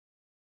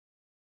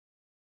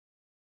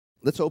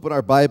Let's open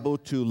our Bible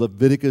to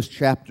Leviticus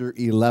chapter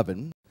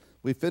 11.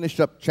 We finished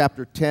up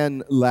chapter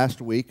 10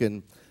 last week,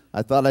 and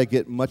I thought I'd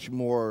get much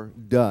more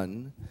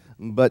done,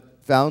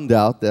 but found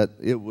out that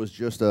it was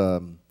just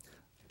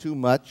too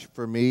much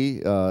for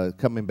me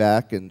coming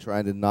back and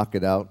trying to knock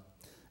it out.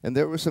 And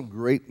there were some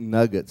great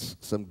nuggets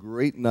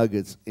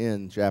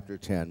in chapter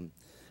 10.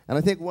 And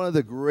I think one of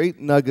the great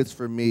nuggets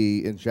for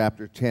me in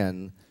chapter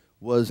 10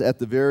 was at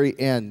the very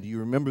end. You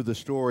remember the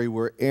story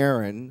where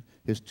Aaron,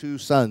 his two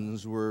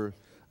sons, were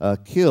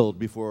killed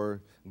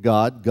before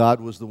God. God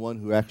was the one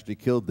who actually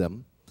killed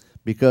them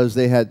because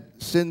they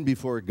had sinned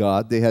before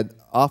God. They had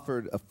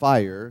offered a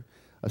fire,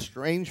 a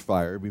strange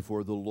fire,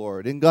 before the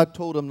Lord, and God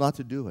told them not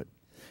to do it.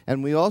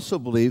 And we also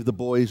believe the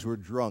boys were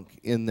drunk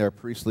in their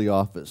priestly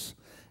office.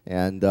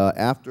 And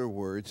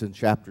afterwards, in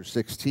chapter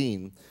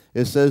 16,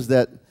 it says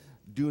that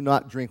do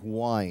not drink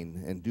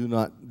wine and do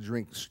not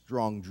drink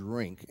strong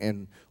drink.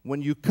 And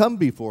when you come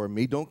before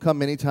me, don't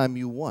come anytime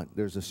you want.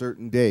 There's a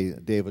certain day, a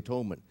day of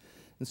atonement.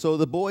 And so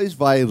the boys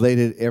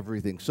violated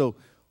everything. So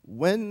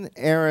when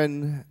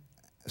Aaron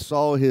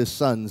saw his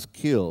sons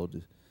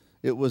killed,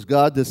 it was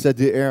God that said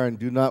to Aaron,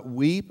 do not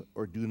weep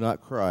or do not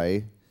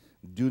cry.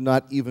 Do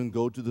not even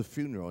go to the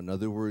funeral. In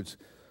other words,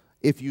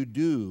 if you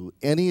do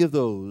any of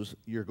those,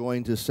 you're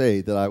going to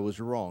say that I was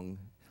wrong.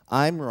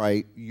 I'm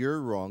right, you're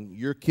wrong.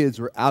 Your kids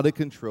were out of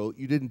control.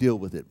 You didn't deal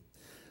with it.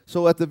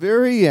 So at the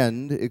very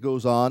end, it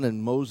goes on,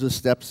 and Moses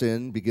steps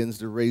in, begins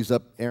to raise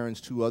up Aaron's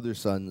two other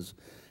sons,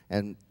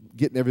 and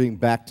getting everything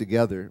back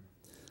together.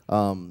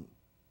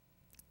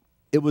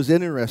 It was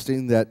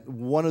interesting that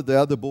one of the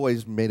other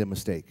boys made a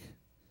mistake.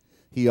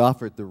 He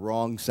offered the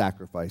wrong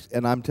sacrifice.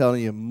 And I'm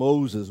telling you,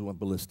 Moses went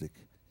ballistic.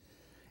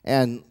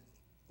 And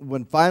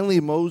when finally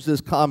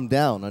Moses calmed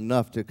down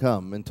enough to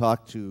come and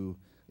talk to,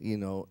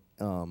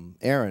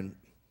 Aaron,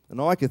 and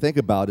all I can think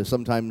about is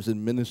sometimes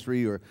in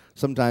ministry or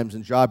sometimes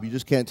in job, you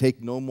just can't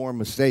take no more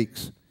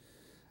mistakes.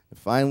 And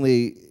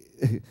finally,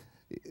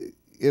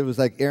 it was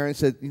like Aaron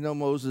said,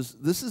 Moses,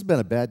 this has been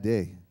a bad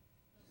day.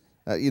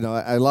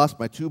 I lost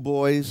my two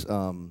boys.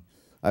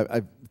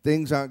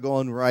 Things aren't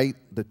going right.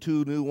 The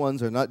two new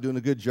ones are not doing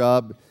a good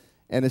job.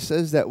 And it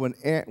says that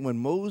when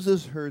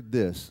Moses heard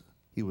this,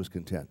 he was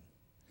content.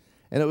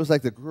 And it was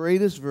like the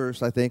greatest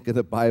verse, I think, in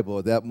the Bible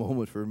at that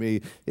moment for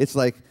me. It's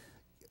like,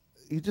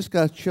 you just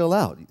got to chill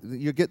out.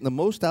 You're getting the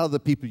most out of the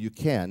people you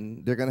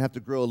can. They're going to have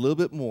to grow a little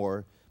bit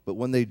more, but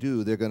when they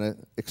do, they're going to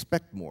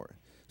expect more.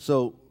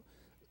 So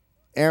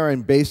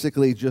Aaron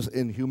basically just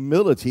in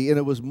humility, and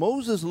it was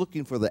Moses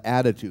looking for the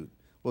attitude.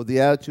 Well,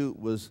 the attitude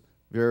was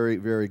very,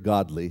 very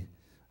godly.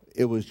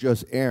 It was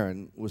just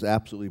Aaron was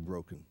absolutely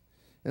broken.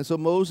 And so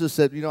Moses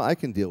said, I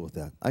can deal with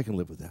that. I can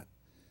live with that.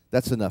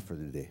 That's enough for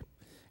today.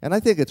 And I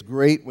think it's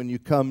great when you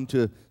come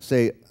to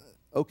say,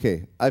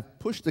 okay, I've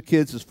pushed the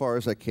kids as far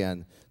as I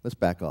can. Let's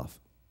back off.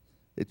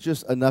 It's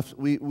just enough.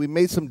 We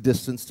made some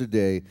distance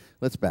today.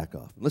 Let's back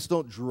off. Let's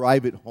don't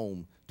drive it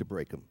home to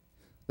break them.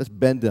 Let's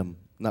bend them,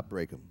 not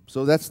break them.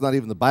 So that's not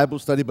even the Bible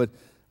study, but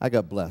I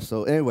got blessed.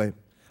 So anyway,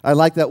 I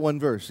like that one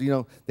verse.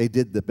 They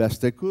did the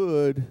best they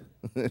could.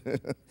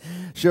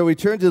 Shall we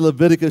turn to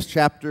Leviticus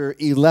chapter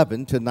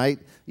 11 tonight,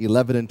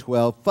 11 and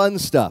 12? Fun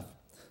stuff.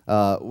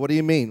 What do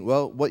you mean?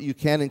 Well, what you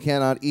can and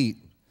cannot eat.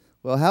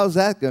 Well, how's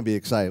that going to be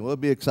exciting? Well,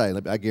 it'll be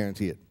exciting. I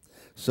guarantee it.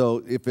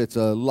 So if it's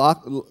a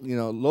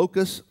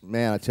locust,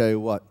 man, I tell you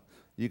what,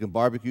 you can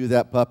barbecue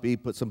that puppy,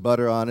 put some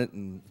butter on it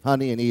and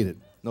honey and eat it.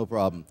 No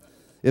problem.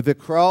 If it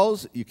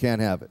crawls, you can't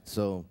have it.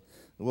 So,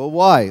 well,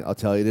 why? I'll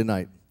tell you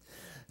tonight.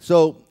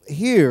 So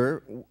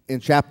here in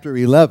chapter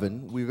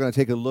 11, we're going to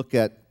take a look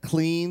at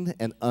clean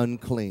and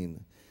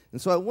unclean.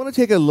 And so I want to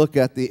take a look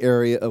at the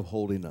area of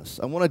holiness.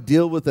 I want to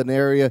deal with an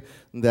area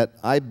that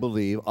I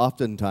believe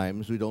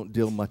oftentimes we don't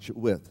deal much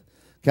with.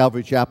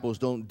 Calvary chapels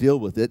don't deal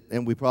with it,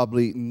 and we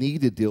probably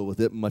need to deal with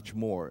it much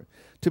more.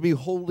 To be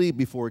holy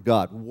before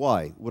God.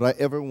 Why would I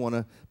ever want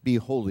to be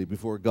holy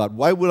before God?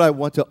 Why would I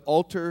want to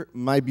alter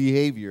my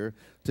behavior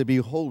to be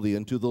holy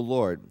unto the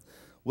Lord?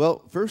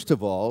 Well, first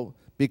of all,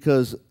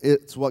 because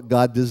it's what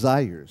God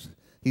desires.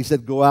 He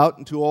said, go out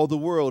into all the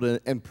world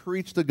and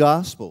preach the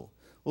gospel.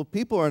 Well,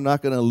 people are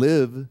not going to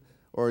live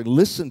or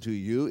listen to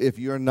you if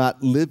you're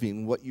not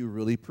living what you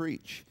really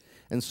preach.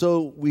 And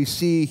so we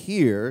see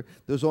here,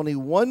 there's only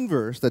one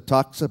verse that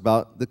talks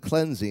about the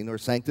cleansing or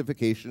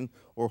sanctification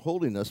or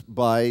holiness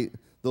by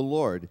the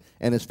Lord.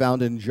 And it's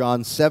found in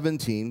John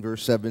 17,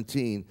 verse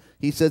 17.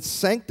 He said,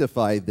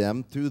 sanctify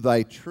them through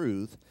thy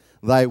truth.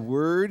 Thy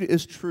word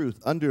is truth.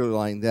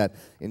 Underline that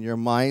in your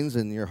minds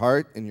and your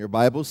heart and your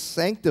Bible.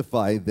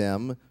 Sanctify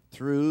them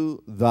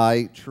through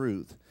thy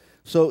truth.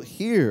 So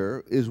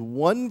here is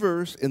one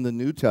verse in the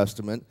New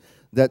Testament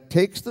that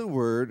takes the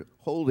word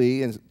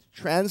holy and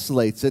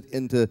translates it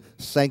into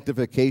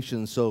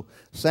sanctification. So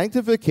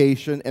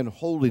sanctification and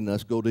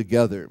holiness go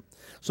together.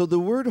 So the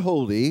word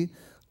holy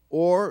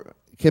or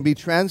can be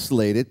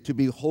translated to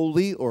be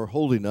holy or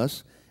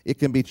holiness. It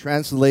can be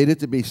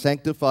translated to be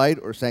sanctified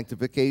or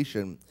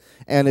sanctification.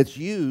 And it's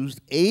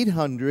used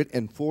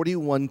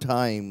 841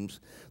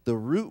 times. The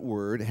root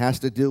word has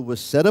to do with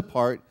set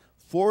apart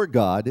for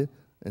God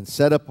and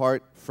set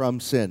apart from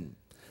sin.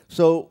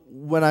 So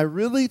when I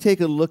really take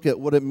a look at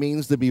what it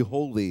means to be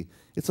holy,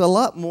 it's a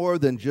lot more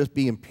than just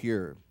being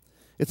pure.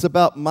 It's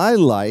about my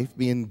life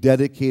being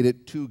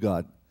dedicated to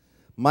God,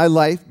 my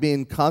life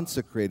being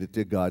consecrated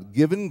to God,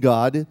 giving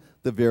God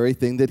the very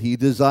thing that He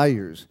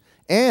desires.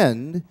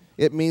 And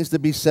it means to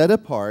be set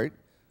apart,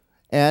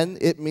 and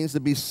it means to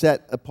be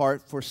set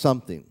apart for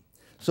something.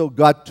 So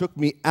God took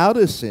me out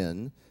of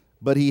sin,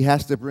 but He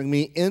has to bring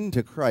me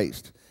into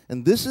Christ.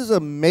 And this is a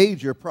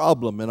major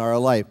problem in our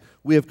life.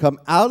 We have come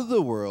out of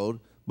the world,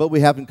 but we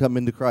haven't come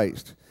into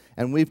Christ.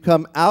 And we've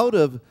come out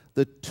of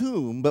the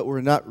tomb, but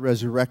we're not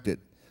resurrected.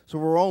 So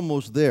we're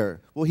almost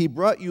there. Well, He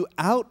brought you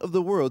out of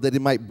the world that He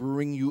might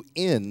bring you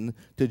in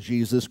to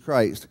Jesus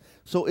Christ.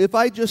 So if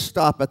I just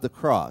stop at the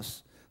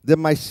cross, then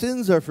my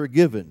sins are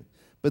forgiven.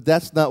 But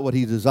that's not what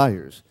He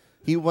desires.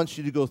 He wants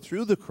you to go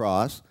through the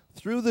cross,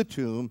 through the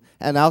tomb,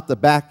 and out the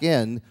back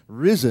end,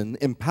 risen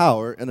in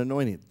power and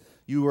anointed.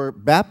 You are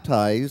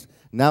baptized,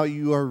 now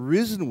you are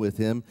risen with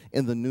Him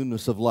in the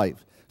newness of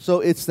life. So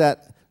it's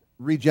that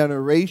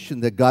regeneration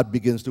that God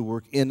begins to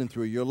work in and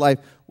through your life,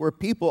 where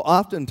people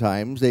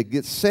oftentimes, they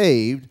get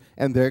saved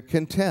and they're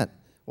content.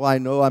 Well, I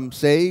know I'm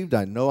saved,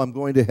 I know I'm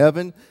going to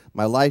heaven,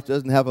 my life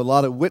doesn't have a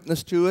lot of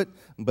witness to it,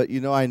 but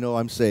I know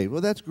I'm saved.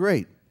 Well, that's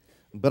great.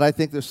 But I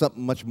think there's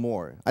something much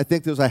more. I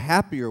think there's a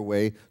happier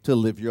way to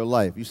live your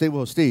life. You say,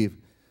 well, Steve,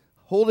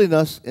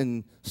 holiness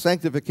and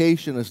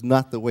sanctification is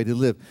not the way to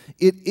live.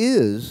 It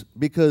is,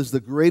 because the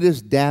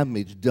greatest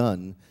damage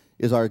done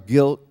is our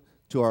guilt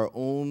to our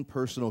own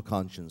personal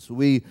conscience.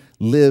 We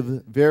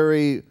live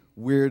very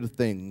weird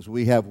things.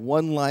 We have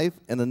one life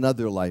and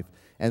another life.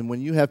 And when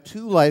you have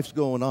two lives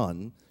going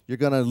on, you're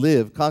going to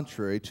live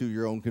contrary to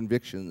your own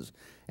convictions.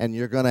 And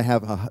you're going to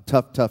have a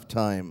tough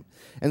time.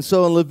 And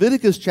so in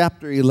Leviticus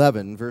chapter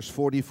 11, verse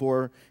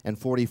 44 and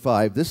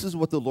 45, this is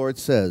what the Lord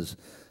says.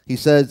 He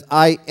says,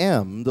 I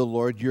am the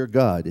Lord your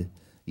God.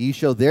 Ye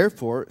shall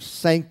therefore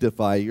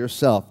sanctify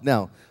yourself.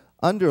 Now,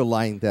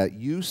 underline that.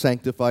 You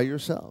sanctify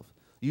yourself.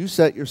 You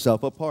set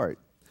yourself apart.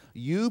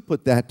 You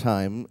put that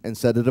time and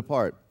set it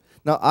apart.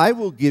 Now, I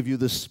will give you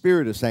the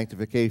spirit of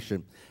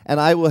sanctification, and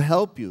I will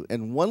help you.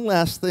 And one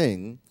last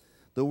thing,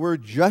 the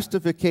word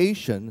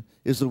justification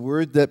is a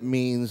word that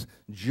means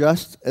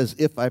just as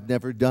if I've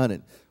never done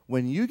it.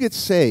 When you get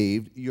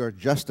saved, you're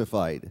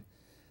justified.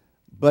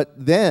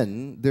 But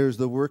then there's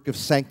the work of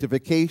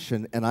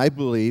sanctification, and I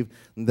believe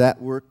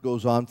that work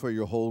goes on for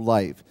your whole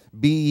life.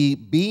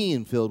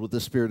 Being filled with the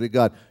Spirit of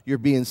God. You're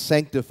being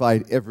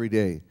sanctified every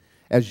day.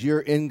 As you're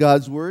in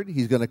God's Word,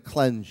 He's going to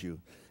cleanse you.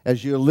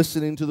 As you're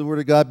listening to the Word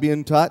of God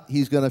being taught,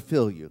 He's going to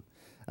fill you.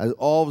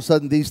 All of a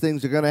sudden, these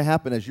things are going to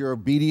happen. As you're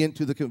obedient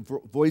to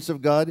the voice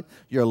of God,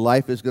 your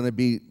life is going to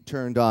be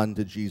turned on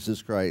to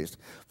Jesus Christ.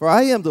 For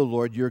I am the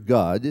Lord your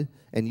God,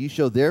 and ye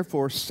shall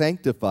therefore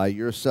sanctify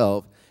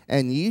yourself,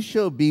 and ye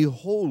shall be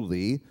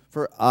holy,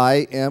 for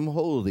I am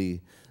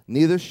holy.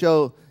 Neither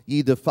shall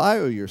ye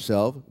defile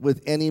yourself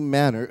with any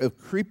manner of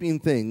creeping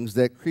things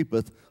that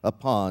creepeth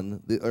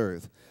upon the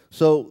earth.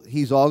 So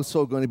he's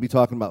also going to be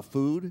talking about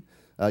food.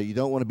 You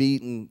don't want to be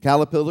eating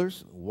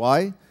caterpillars.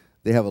 Why?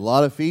 They have a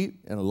lot of feet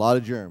and a lot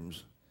of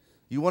germs.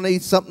 You want to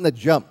eat something that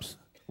jumps.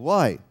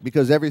 Why?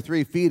 Because every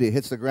 3 feet it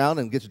hits the ground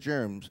and gets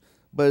germs,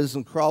 but it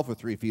doesn't crawl for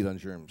 3 feet on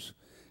germs.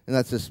 And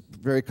that's just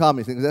very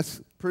common. You think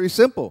that's pretty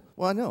simple.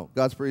 Well, I know.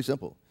 God's pretty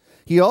simple.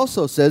 He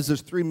also says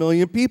there's 3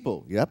 million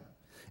people. Yep.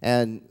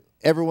 And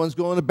everyone's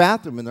going to the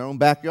bathroom in their own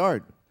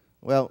backyard.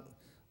 Well,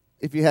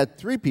 if you had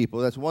 3 people,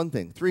 that's one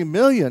thing. 3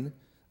 million,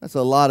 that's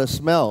a lot of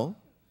smell,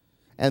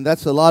 and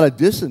that's a lot of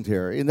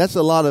dysentery, and that's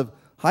a lot of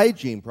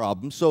hygiene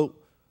problems. So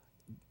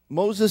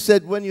Moses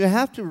said, when you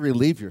have to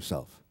relieve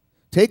yourself,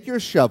 take your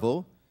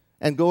shovel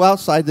and go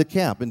outside the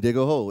camp and dig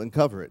a hole and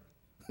cover it.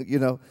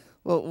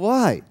 Well,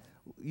 why?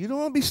 You don't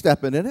want to be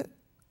stepping in it.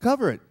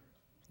 Cover it.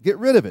 Get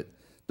rid of it.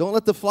 Don't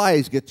let the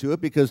flies get to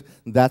it, because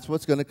that's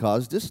what's going to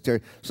cause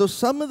dysentery. So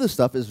some of the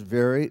stuff is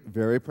very,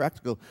 very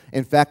practical.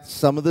 In fact,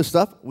 some of the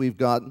stuff we've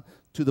gotten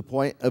to the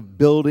point of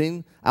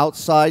building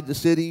outside the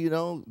city,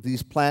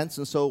 these plants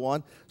and so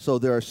on. So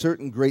there are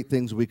certain great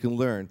things we can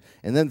learn.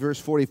 And then verse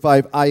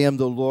 45, I am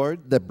the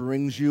Lord that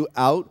brings you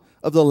out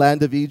of the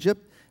land of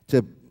Egypt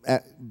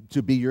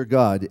to be your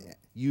God.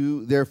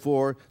 You,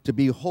 therefore, to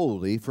be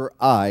holy, for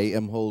I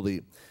am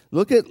holy.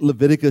 Look at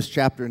Leviticus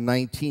chapter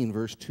 19,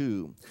 verse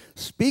 2.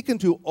 Speak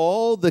unto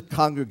all the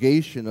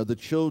congregation of the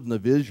children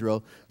of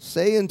Israel,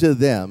 say unto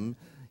them,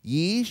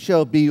 Ye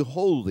shall be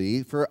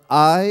holy, for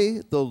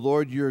I, the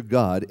Lord your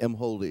God, am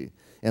holy.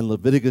 In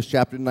Leviticus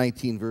chapter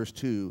 19, verse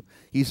 2,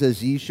 he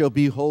says, Ye shall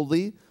be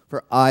holy,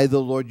 for I, the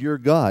Lord your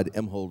God,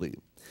 am holy.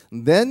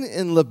 And then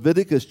in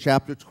Leviticus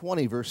chapter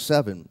 20, verse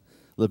 7,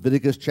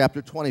 Leviticus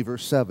chapter 20,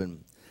 verse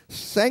 7,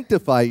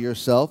 Sanctify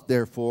yourself,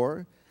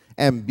 therefore,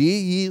 and be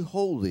ye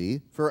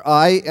holy, for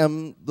I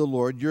am the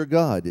Lord your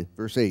God.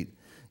 Verse 8,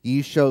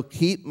 Ye shall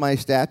keep my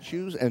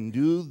statutes and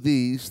do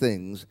these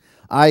things.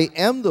 I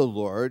am the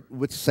Lord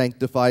which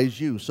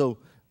sanctifies you. So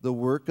the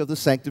work of the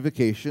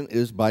sanctification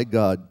is by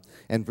God.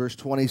 And verse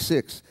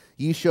 26,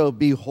 ye shall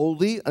be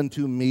holy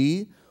unto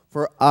me,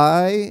 for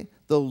I,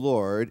 the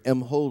Lord,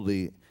 am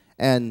holy,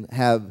 and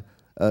have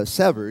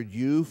severed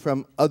you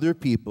from other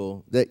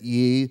people, that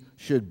ye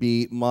should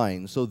be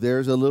mine. So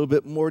there's a little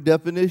bit more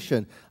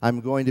definition. I'm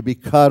going to be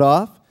cut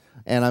off,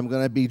 and I'm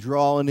going to be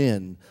drawn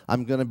in.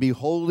 I'm going to be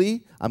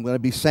holy. I'm going to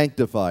be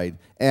sanctified.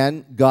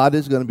 And God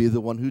is going to be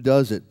the one who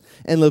does it.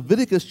 In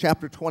Leviticus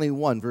chapter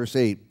 21, verse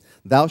 8,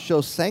 thou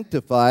shalt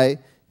sanctify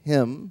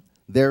him,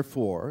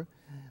 therefore,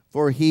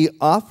 for he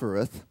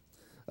offereth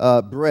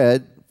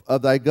bread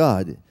of thy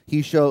God.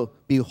 He shall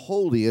be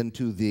holy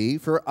unto thee,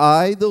 for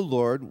I, the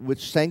Lord,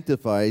 which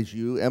sanctifies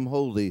you, am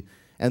holy.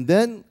 And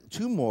then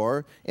two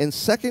more in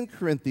 2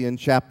 Corinthians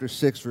chapter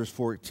 6, verse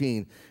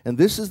 14. And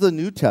this is the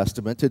New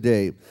Testament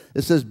today.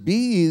 It says, be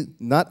ye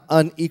not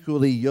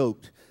unequally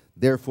yoked,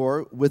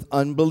 therefore, with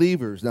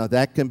unbelievers. Now,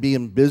 that can be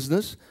in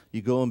business.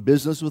 You go in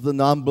business with a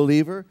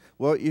non-believer,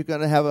 well, you're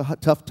going to have a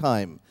tough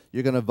time.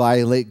 You're going to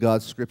violate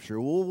God's scripture.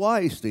 Well,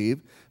 why,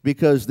 Steve?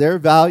 Because their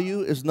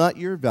value is not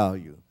your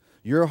value.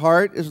 Your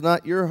heart is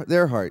not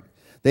their heart.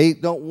 They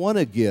don't want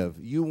to give.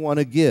 You want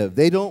to give.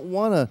 They don't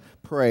want to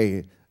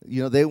pray.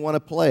 They want to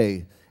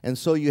play. And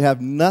so you have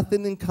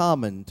nothing in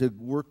common to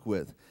work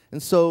with.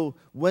 And so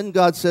when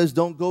God says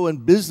don't go in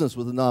business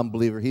with a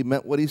non-believer, he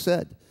meant what he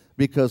said.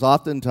 Because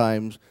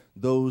oftentimes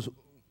those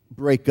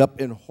break up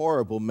in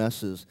horrible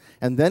messes.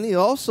 And then he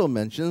also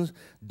mentions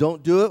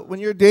don't do it when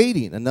you're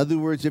dating. In other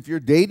words, if you're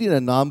dating a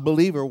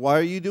non-believer, why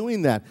are you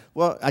doing that?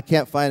 Well, I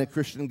can't find a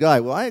Christian guy.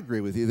 Well, I agree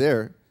with you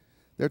there.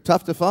 They're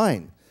tough to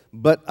find.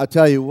 But I'll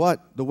tell you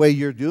what, the way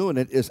you're doing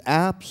it is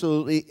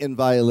absolutely in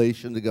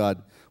violation to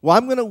God. Well,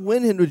 I'm going to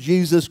win him to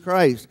Jesus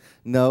Christ.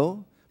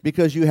 No,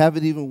 because you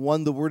haven't even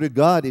won the Word of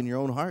God in your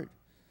own heart.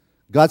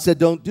 God said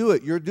don't do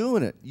it. You're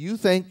doing it. You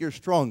think you're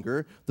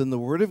stronger than the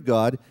Word of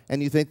God,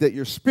 and you think that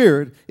your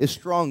spirit is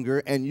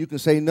stronger, and you can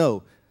say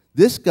no.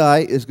 This guy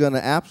is going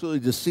to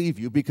absolutely deceive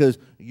you because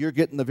you're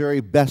getting the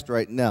very best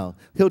right now.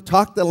 He'll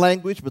talk the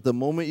language, but the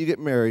moment you get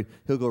married,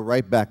 he'll go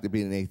right back to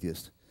being an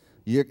atheist.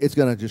 It's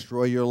going to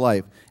destroy your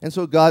life. And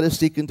so God is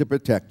seeking to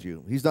protect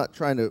you. He's not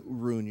trying to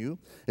ruin you.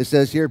 It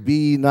says here, be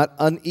ye not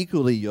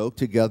unequally yoked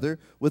together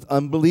with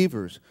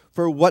unbelievers.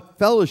 For what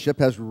fellowship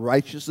has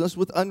righteousness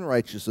with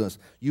unrighteousness?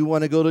 You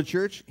want to go to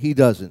church? He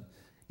doesn't.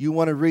 You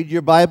want to read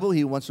your Bible?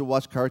 He wants to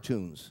watch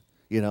cartoons.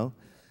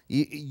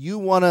 You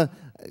want to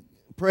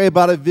pray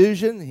about a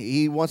vision?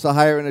 He wants to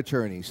hire an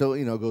attorney. So,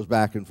 it goes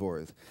back and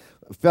forth.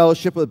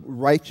 Fellowship with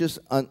righteous,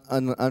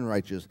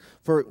 unrighteous.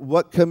 For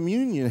what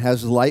communion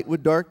has light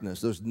with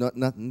darkness? There's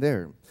nothing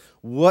there.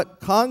 What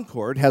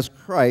concord has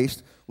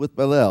Christ with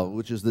Belial,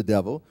 which is the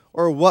devil?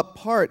 Or what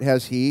part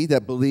has he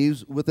that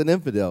believes with an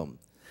infidel?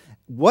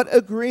 What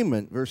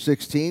agreement, verse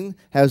 16,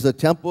 has the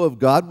temple of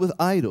God with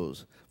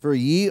idols? For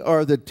ye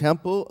are the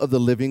temple of the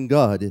living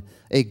God.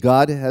 A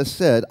God has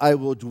said, I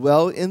will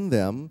dwell in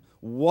them,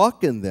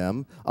 walk in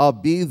them, I'll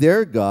be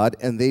their God,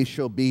 and they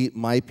shall be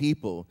my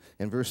people.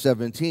 And verse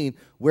 17,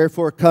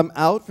 wherefore come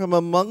out from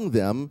among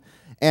them,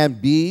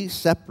 and be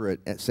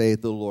separate,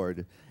 saith the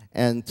Lord,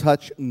 and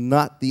touch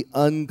not the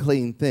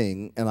unclean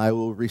thing, and I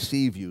will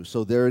receive you.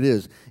 So there it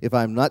is. If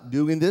I'm not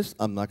doing this,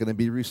 I'm not going to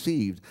be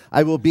received.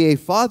 I will be a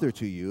father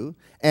to you,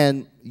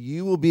 and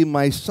you will be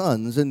my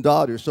sons and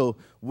daughters. So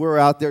we're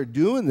out there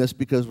doing this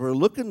because we're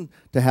looking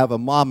to have a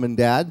mom and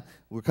dad.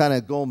 We're kind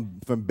of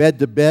going from bed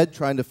to bed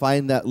trying to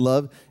find that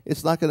love.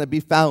 It's not going to be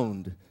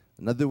found.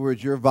 In other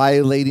words, you're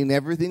violating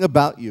everything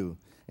about you,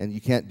 and you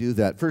can't do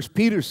that. 1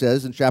 Peter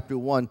says in chapter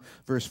 1,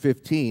 verse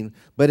 15,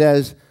 but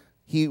as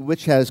he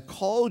which has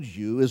called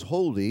you is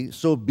holy,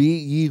 so be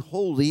ye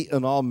holy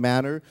in all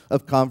manner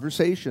of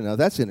conversation. Now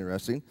that's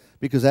interesting,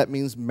 because that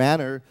means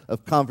manner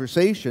of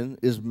conversation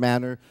is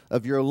manner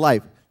of your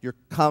life, your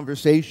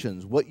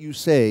conversations, what you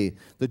say,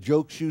 the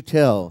jokes you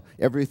tell,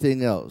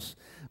 everything else.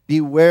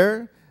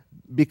 Beware,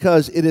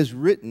 because it is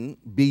written,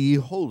 be ye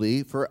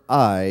holy, for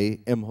I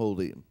am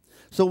holy.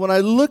 So when I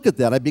look at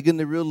that, I begin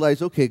to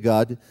realize, okay,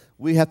 God,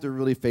 we have to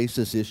really face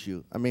this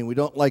issue. I mean, we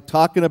don't like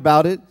talking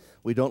about it.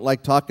 We don't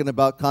like talking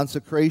about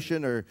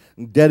consecration or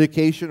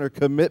dedication or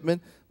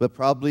commitment, but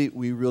probably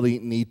we really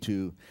need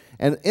to.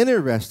 And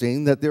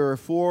interesting that there are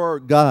 4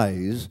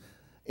 guys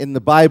in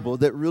the Bible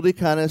that really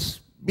kind of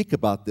speak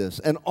about this.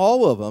 And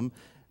all of them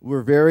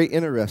were very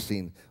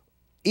interesting.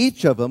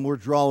 Each of them were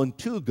drawn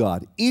to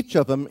God. Each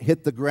of them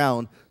hit the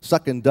ground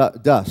sucking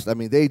dust. I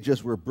mean, they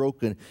just were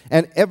broken.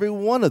 And every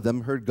one of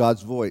them heard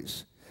God's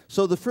voice.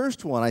 So the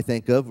first one I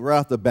think of right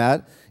off the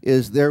bat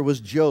is there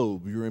was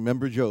Job. You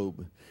remember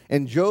Job.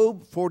 In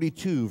Job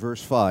 42,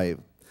 verse 5,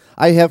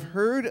 I have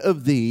heard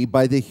of thee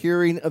by the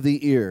hearing of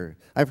the ear.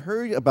 I've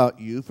heard about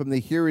you from the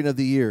hearing of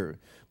the ear.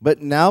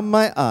 But now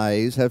my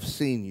eyes have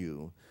seen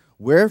you.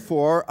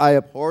 Wherefore I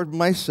abhorred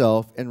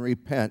myself and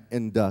repent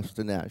in dust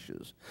and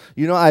ashes.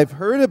 I've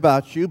heard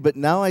about you, but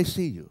now I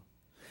see you.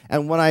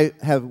 And when I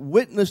have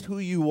witnessed who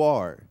you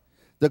are,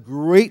 the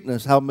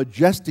greatness, how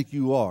majestic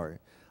you are,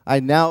 I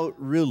now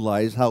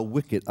realize how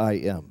wicked I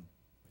am.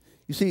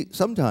 You see,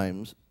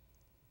 sometimes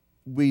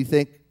we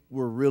think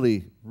we're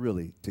really,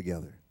 really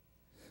together.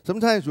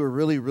 Sometimes we're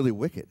really, really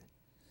wicked.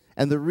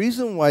 And the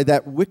reason why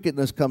that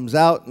wickedness comes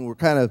out and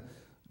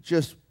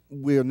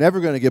we're never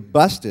going to get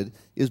busted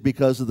is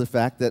because of the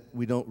fact that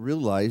we don't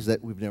realize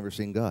that we've never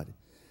seen God.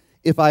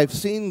 If I've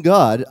seen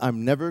God,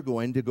 I'm never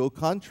going to go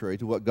contrary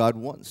to what God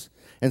wants.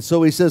 And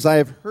so he says, I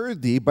have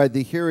heard thee by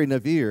the hearing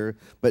of ear,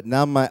 but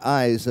now my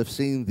eyes have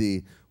seen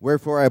thee.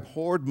 Wherefore I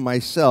abhorred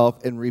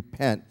myself and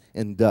repent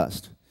in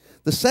dust.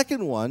 The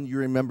second one you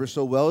remember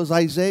so well is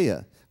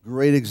Isaiah.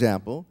 Great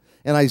example.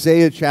 In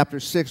Isaiah chapter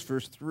 6,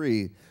 verse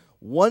 3,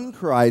 one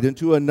cried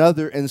unto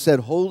another and said,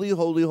 Holy,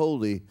 holy,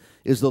 holy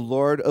is the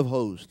Lord of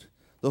hosts.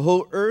 The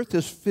whole earth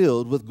is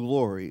filled with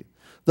glory.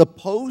 The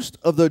post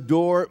of the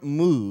door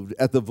moved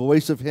at the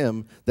voice of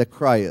him that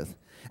crieth,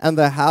 and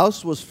the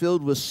house was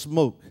filled with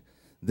smoke.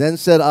 Then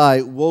said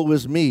I, Woe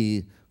is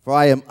me, for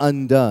I am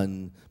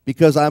undone,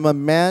 because I am a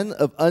man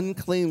of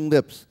unclean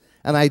lips,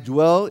 and I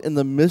dwell in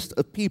the midst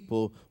of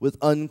people with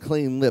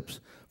unclean lips.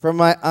 For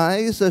my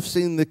eyes have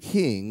seen the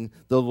King,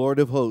 the Lord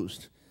of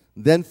hosts.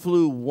 Then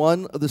flew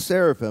one of the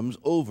seraphims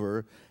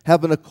over,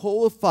 having a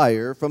coal of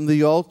fire from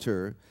the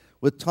altar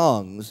with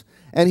tongs,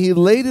 and he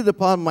laid it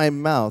upon my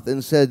mouth,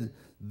 and said,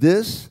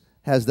 This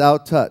hast thou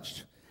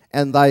touched,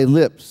 and thy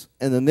lips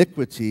and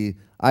iniquity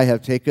I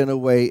have taken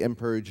away and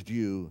purged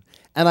you.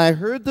 And I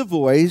heard the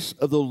voice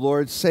of the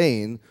Lord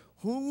saying,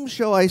 Whom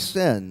shall I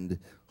send?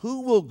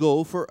 Who will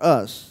go for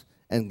us?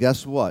 And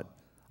guess what?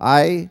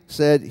 I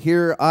said,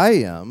 Here I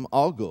am,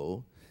 I'll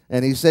go.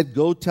 And he said,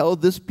 Go tell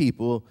this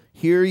people,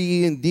 Hear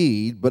ye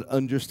indeed, but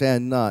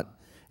understand not.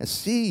 And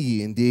see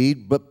ye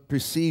indeed, but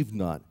perceive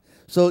not.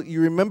 So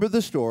you remember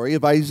the story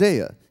of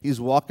Isaiah.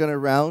 He's walking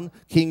around.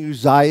 King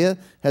Uzziah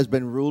has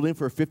been ruling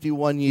for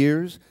 51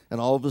 years, and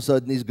all of a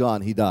sudden he's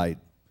gone. He died.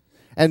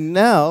 And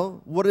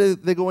now, what are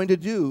they going to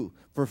do?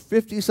 For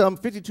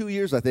 52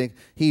 years, I think,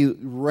 he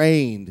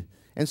reigned.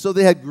 And so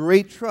they had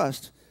great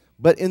trust.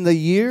 But in the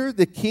year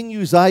that King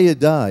Uzziah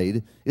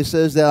died, it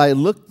says that I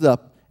looked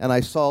up and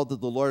I saw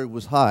that the Lord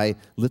was high,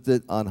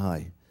 lifted on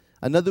high.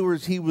 In other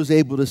words, he was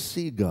able to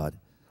see God.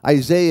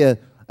 Isaiah,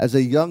 as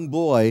a young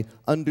boy,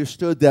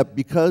 understood that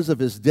because of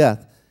his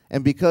death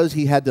and because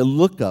he had to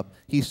look up,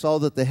 he saw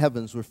that the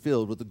heavens were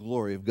filled with the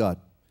glory of God.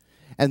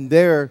 And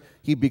there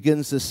he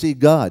begins to see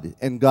God,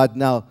 and God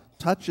now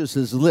touches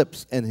his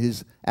lips, and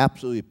he's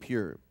absolutely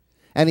pure.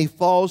 And he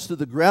falls to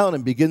the ground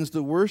and begins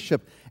to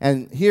worship.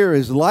 And here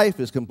his life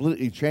is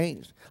completely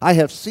changed. I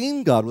have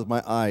seen God with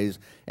my eyes,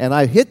 and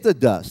I hit the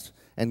dust.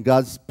 And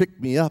God's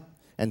picked me up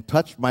and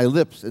touched my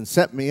lips and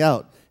sent me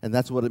out. And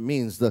that's what it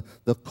means. The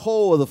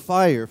coal of the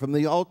fire from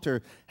the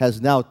altar has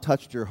now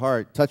touched your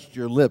heart, touched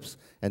your lips,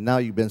 and now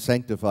you've been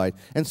sanctified.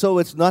 And so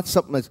it's not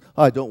something that's,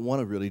 I don't want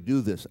to really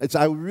do this. It's,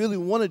 I really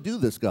want to do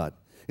this, God.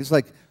 It's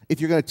like,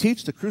 if you're going to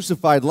teach the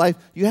crucified life,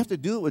 you have to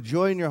do it with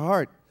joy in your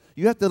heart.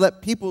 You have to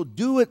let people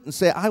do it and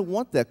say, I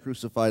want that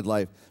crucified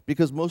life,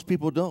 because most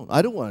people don't.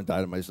 I don't want to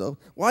die to myself.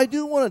 Well, I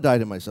do want to die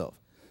to myself,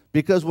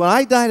 because when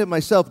I die to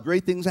myself,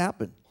 great things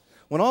happen.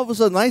 When all of a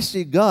sudden I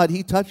see God,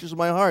 he touches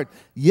my heart.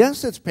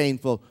 Yes, it's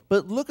painful,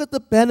 but look at the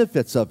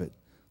benefits of it.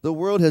 The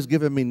world has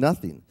given me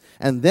nothing.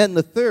 And then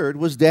the third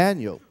was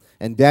Daniel.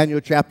 And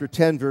Daniel chapter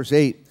 10, verse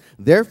 8,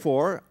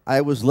 Therefore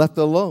I was left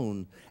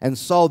alone and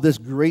saw this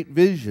great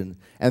vision,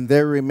 and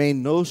there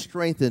remained no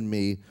strength in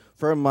me,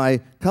 for my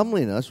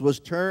comeliness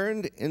was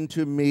turned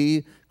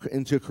into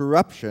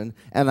corruption,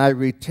 and I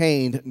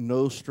retained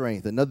no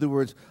strength. In other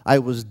words, I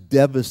was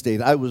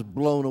devastated. I was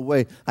blown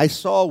away. I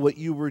saw what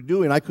you were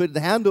doing. I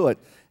couldn't handle it.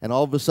 And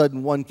all of a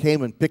sudden, one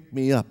came and picked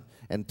me up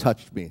and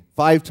touched me.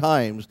 5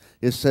 times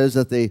it says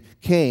that they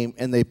came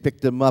and they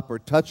picked him up or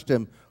touched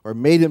him or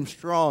made him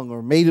strong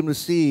or made him to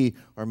see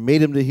or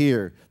made him to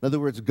hear. In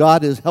other words,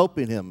 God is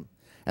helping him.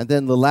 And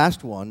then the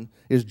last one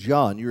is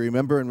John. You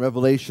remember in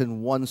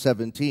Revelation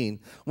 1:17,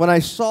 when I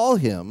saw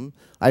him,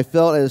 I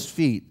fell at his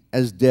feet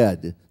as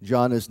dead.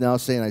 John is now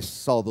saying, I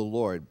saw the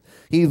Lord.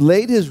 He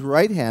laid his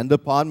right hand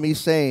upon me,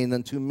 saying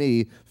unto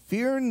me,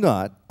 Fear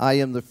not, I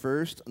am the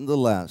first and the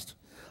last.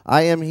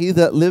 I am he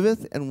that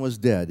liveth and was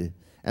dead.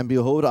 And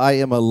behold, I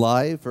am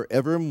alive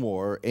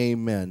forevermore.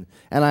 Amen.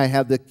 And I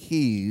have the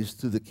keys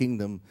to the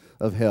kingdom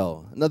of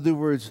hell. In other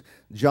words,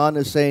 John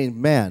is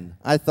saying, man,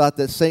 I thought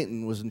that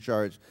Satan was in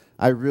charge.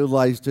 I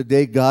realize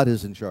today God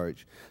is in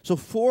charge. So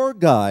 4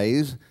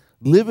 guys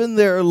living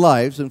their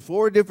lives in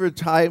 4 different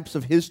types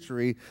of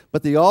history,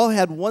 but they all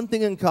had one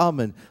thing in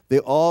common. They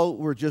all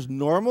were just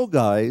normal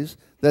guys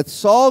that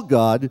saw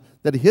God,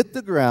 that hit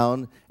the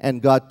ground,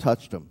 and God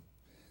touched them.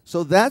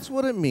 So that's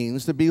what it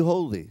means to be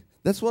holy.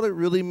 That's what it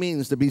really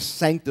means to be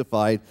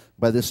sanctified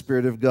by the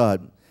Spirit of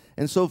God.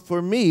 And so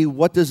for me,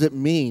 what does it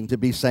mean to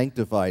be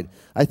sanctified?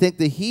 I think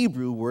the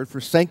Hebrew word for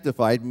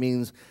sanctified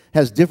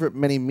has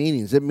many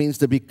meanings. It means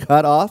to be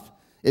cut off,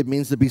 it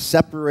means to be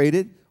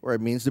separated, or it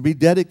means to be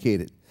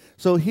dedicated.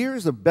 So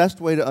here's the best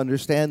way to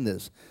understand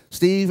this.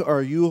 Steve,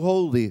 are you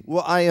holy?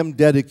 Well, I am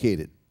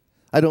dedicated.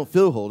 I don't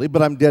feel holy,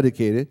 but I'm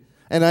dedicated,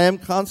 and I am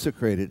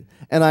consecrated,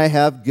 and I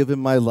have given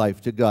my life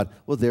to God.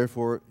 Well,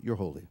 therefore, you're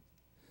holy.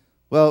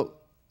 Well,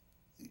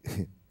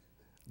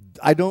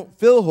 I don't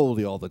feel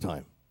holy all the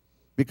time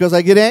because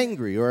I get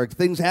angry or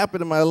things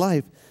happen in my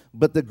life.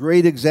 But the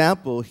great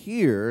example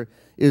here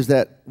is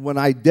that when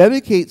I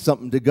dedicate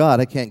something to God,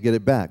 I can't get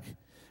it back.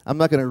 I'm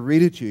not going to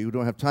read it to you. We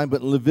don't have time.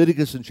 But in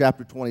Leviticus in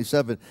chapter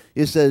 27,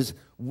 it says,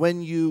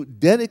 when you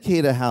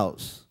dedicate a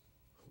house,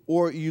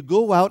 or you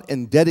go out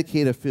and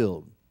dedicate a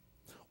field,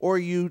 or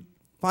you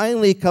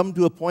finally come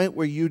to a point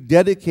where you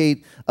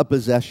dedicate a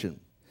possession,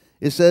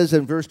 it says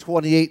in verse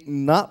 28,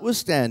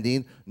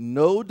 notwithstanding,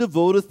 no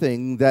devoted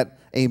thing that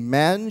a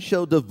man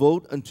shall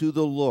devote unto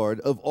the Lord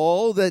of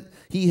all that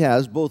he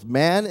has, both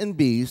man and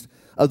beast,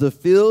 of the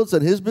fields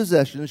and his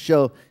possessions,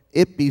 shall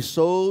it be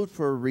sold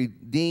for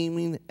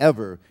redeeming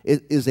ever.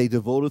 It is a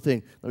devoted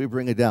thing. Let me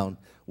bring it down.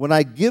 When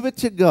I give it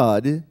to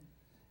God,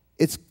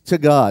 it's to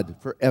God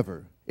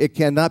forever. It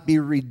cannot be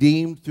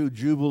redeemed through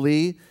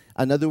Jubilee.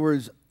 In other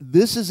words,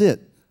 this is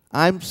it.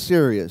 I'm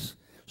serious.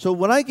 So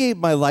when I gave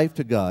my life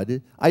to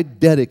God, I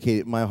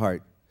dedicated my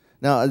heart.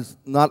 Now, it's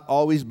not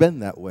always been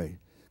that way.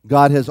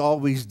 God has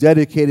always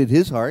dedicated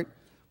his heart,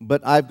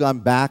 but I've gone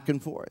back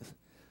and forth.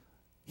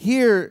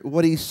 Here,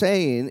 what he's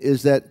saying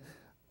is that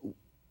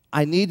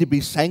I need to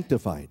be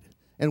sanctified.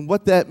 And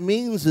what that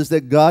means is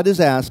that God is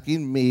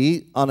asking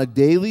me on a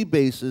daily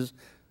basis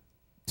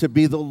to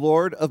be the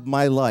Lord of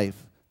my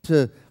life,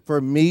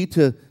 for me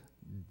to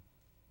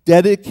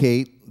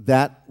dedicate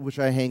that which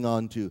I hang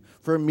on to,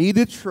 for me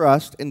to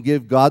trust and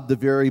give God the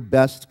very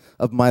best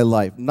of my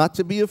life, not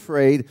to be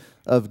afraid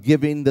of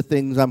giving the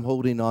things I'm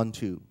holding on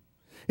to.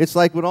 It's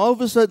like when all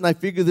of a sudden I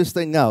figure this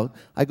thing out,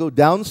 I go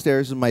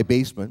downstairs in my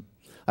basement,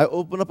 I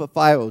open up a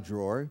file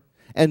drawer,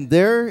 and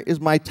there is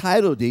my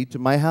title deed to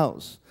my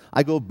house.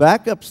 I go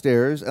back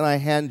upstairs and I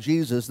hand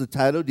Jesus the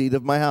title deed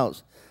of my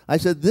house. I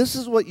said, this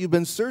is what you've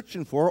been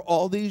searching for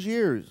all these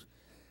years.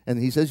 And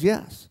he says,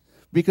 yes.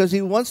 Because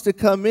he wants to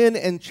come in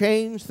and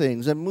change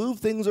things and move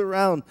things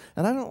around.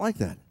 And I don't like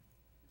that.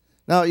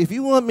 Now, if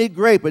you want me,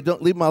 great, but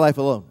don't leave my life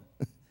alone.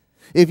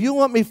 If you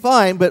want me,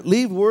 fine, but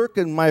leave work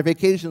and my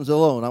vacations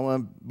alone. I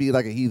want to be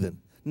like a heathen.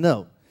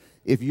 No.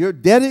 If you're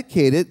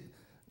dedicated,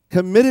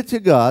 committed to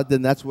God,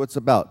 then that's what it's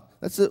about.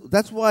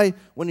 That's why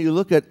when you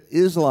look at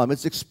Islam,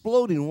 it's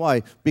exploding.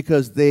 Why?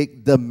 Because they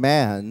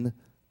demand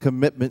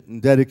commitment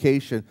and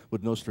dedication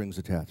with no strings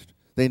attached.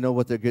 They know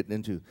what they're getting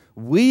into.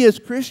 We as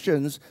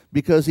Christians,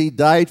 because he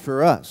died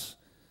for us,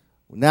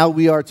 now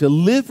we are to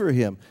live for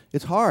him.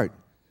 It's hard.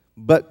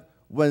 But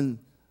when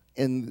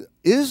in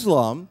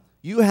Islam,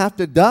 you have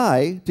to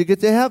die to get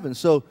to heaven.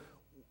 So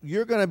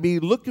you're going to be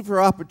looking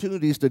for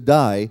opportunities to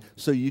die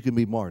so you can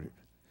be martyred.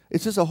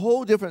 It's just a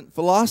whole different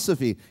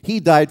philosophy. He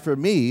died for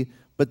me,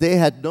 but they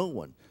had no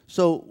one.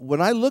 So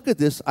when I look at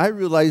this, I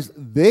realize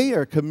they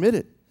are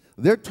committed.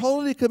 They're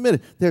totally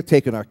committed. They're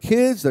taking our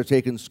kids. They're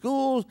taking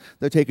schools.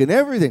 They're taking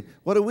everything.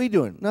 What are we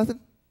doing? Nothing.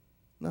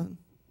 Nothing.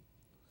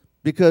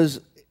 Because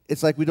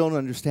it's like we don't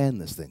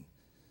understand this thing.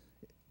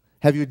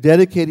 Have you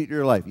dedicated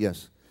your life?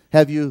 Yes.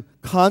 Have you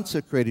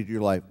consecrated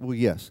your life? Well,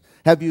 yes.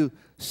 Have you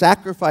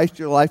sacrificed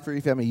your life for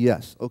your family?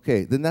 Yes.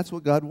 Okay, then that's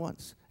what God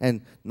wants,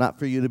 and not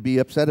for you to be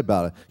upset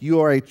about it.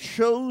 You are a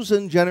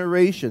chosen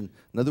generation.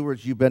 In other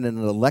words, you've been in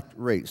an elect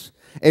race,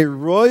 a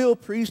royal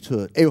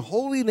priesthood, a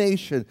holy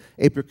nation,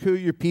 a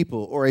peculiar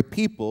people, or a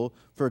people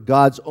for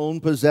God's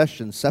own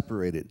possession,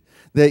 separated,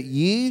 that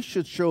ye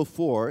should show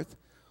forth,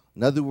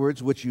 in other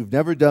words, which you've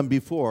never done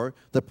before,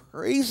 the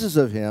praises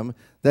of him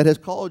that has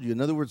called you.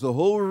 In other words, the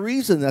whole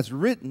reason that's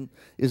written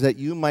is that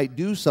you might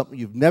do something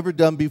you've never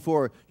done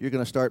before. You're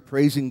going to start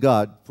praising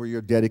God for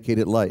your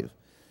dedicated life.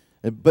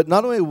 But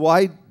not only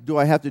why do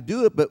I have to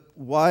do it, but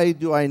why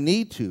do I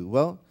need to?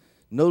 Well,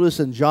 notice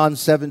in John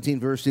 17,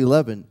 verse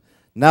 11,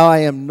 now I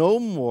am no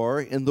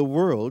more in the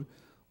world,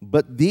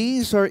 but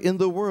these are in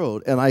the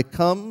world, and I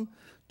come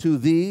to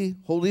thee,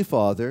 Holy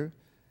Father,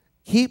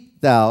 keep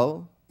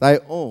thou thy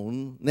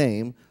own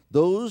name,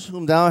 those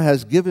whom thou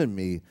hast given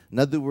me. In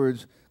other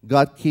words,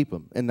 God keep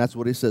them. And that's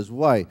what he says.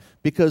 Why?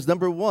 Because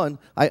number one,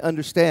 I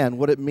understand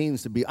what it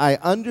means to be. I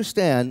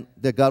understand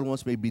that God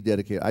wants me to be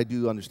dedicated. I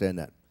do understand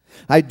that.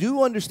 I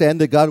do understand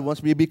that God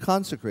wants me to be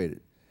consecrated.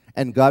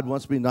 And God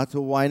wants me not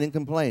to whine and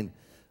complain.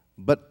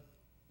 But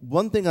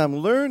one thing I'm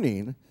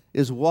learning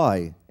is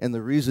why. And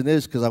the reason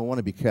is because I want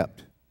to be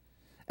kept.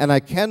 And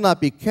I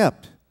cannot be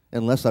kept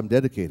unless I'm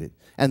dedicated.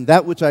 And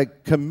that which I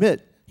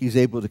commit, he's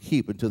able to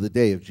keep until the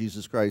day of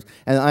Jesus Christ.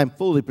 And I'm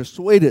fully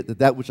persuaded that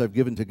that which I've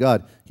given to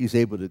God, he's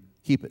able to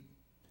keep it.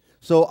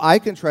 So I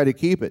can try to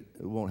keep it.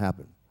 It won't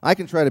happen. I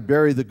can try to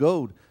bury the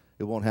gold.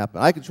 It won't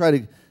happen. I can try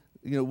to,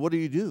 what do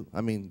you do?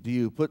 I mean, do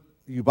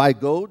you buy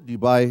gold? Do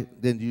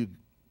you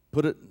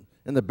put it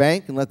in the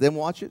bank and let them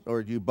watch it?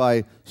 Or do you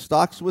buy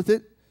stocks with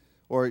it?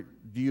 Or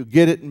do you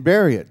get it and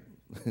bury it?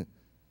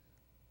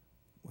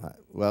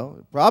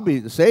 Well, probably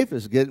the safest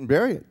is get it and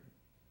bury it.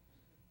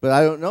 But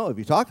I don't know. If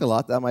you talk a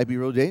lot, that might be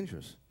real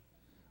dangerous.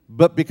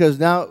 But because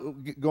now,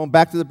 going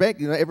back to the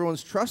bank,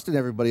 everyone's trusting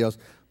everybody else.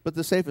 But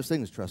the safest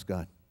thing is trust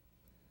God.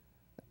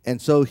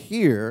 And so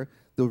here,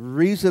 the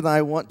reason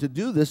I want to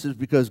do this is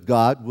because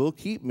God will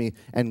keep me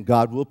and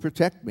God will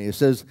protect me. It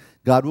says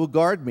God will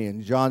guard me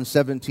in John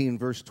 17,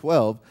 verse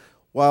 12.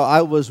 While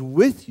I was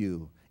with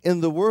you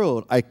in the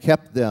world, I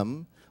kept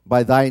them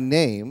by thy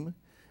name,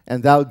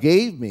 and thou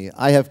gave me.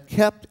 I have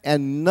kept,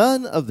 and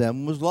none of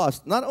them was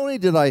lost. Not only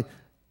did I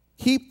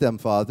keep them,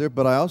 Father,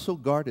 but I also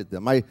guarded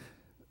them.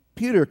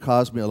 Peter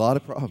caused me a lot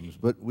of problems,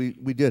 but we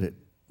did it.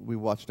 We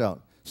watched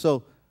out.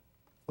 So,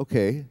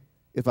 okay,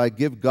 if I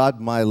give God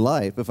my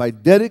life, if I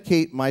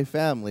dedicate my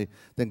family,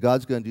 then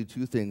God's going to do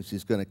two things.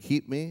 He's going to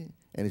keep me,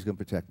 and He's going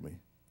to protect me.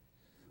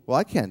 Well,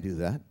 I can't do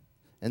that.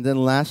 And then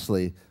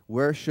lastly,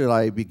 where should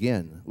I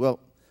begin? Well,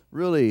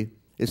 really,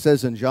 it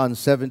says in John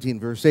 17,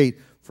 verse 8,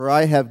 for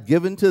I have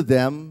given to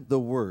them the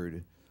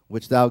word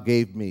which thou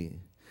gave me,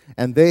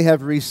 and they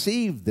have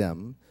received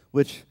them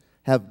which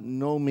have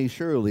known me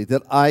surely,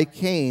 that I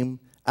came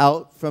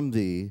out from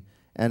thee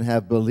and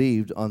have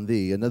believed on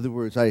thee. In other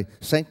words, I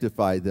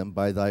sanctified them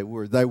by thy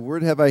word. Thy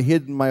word have I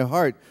hid in my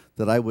heart,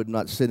 that I would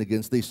not sin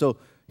against thee. So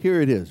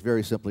here it is,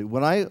 very simply.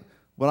 When I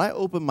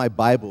open my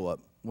Bible up,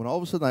 when all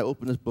of a sudden I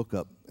open this book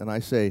up and I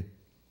say,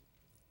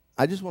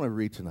 I just want to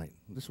read tonight.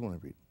 I just want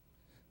to read.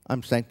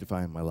 I'm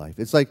sanctifying my life.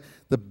 It's like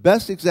the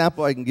best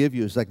example I can give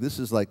you is like this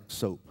is like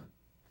soap.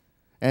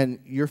 And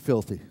you're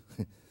filthy.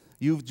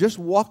 You've just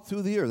walked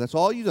through the earth. That's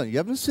all you've done. You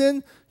haven't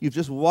sinned. You've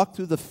just walked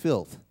through the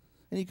filth.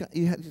 And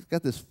you've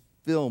got this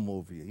film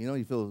over you. You know,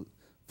 you feel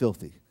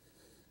filthy.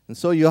 And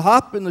so you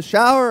hop in the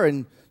shower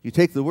and you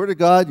take the Word of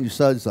God and you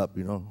suds up,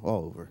 you know,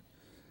 all over.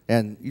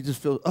 And you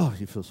just feel, oh,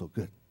 you feel so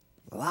good.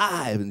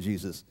 Alive in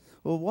Jesus.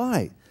 Well,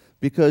 why?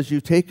 Because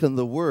you've taken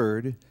the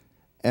Word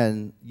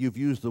and you've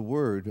used the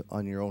Word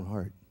on your own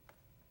heart.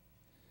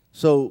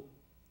 So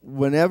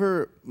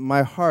whenever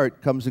my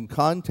heart comes in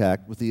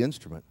contact with the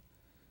instrument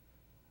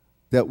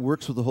that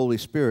works with the Holy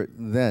Spirit,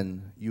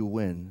 then you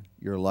win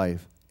your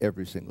life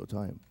every single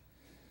time.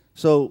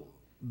 So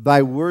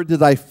thy word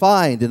did I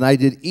find, and I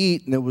did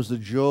eat, and it was the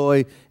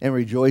joy and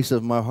rejoice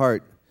of my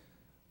heart.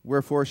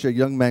 Wherefore shall a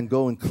young man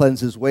go and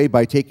cleanse his way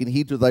by taking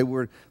heed to thy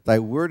word? Thy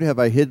word have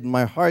I hid in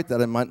my heart,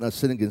 that I might not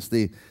sin against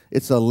thee.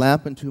 It's a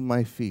lamp unto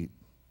my feet.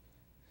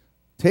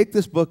 Take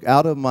this book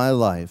out of my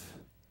life,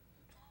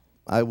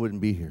 I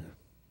wouldn't be here.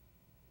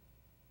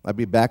 I'd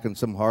be back in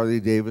some Harley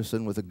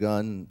Davidson with a gun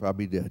and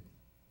probably dead.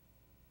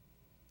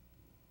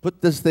 Put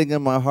this thing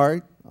in my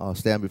heart, I'll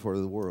stand before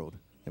the world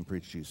and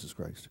preach Jesus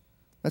Christ.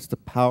 That's the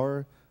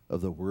power of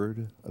the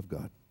Word of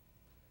God.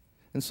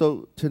 And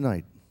so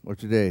tonight, or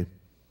today,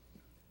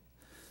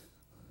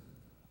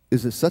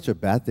 is it such a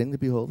bad thing to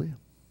be holy?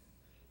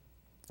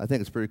 I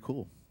think it's pretty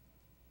cool.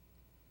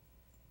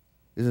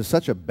 Is it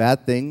such a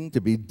bad thing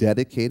to be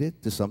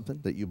dedicated to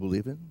something that you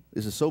believe in?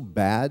 Is it so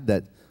bad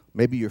that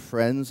maybe your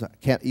friends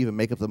can't even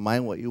make up their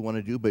mind what you want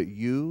to do, but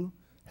you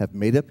have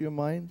made up your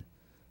mind?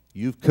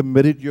 You've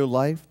committed your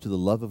life to the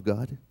love of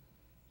God?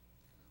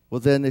 Well,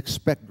 then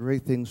expect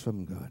great things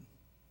from God.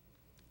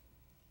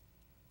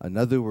 In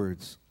other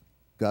words,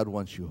 God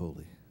wants you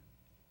holy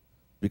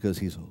because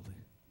He's holy.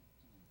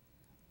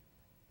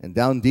 And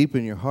down deep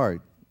in your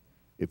heart,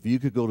 if you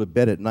could go to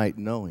bed at night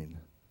knowing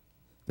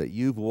that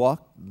you've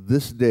walked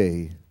this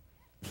day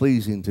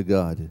pleasing to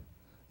God, it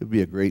would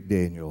be a great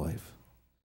day in your life.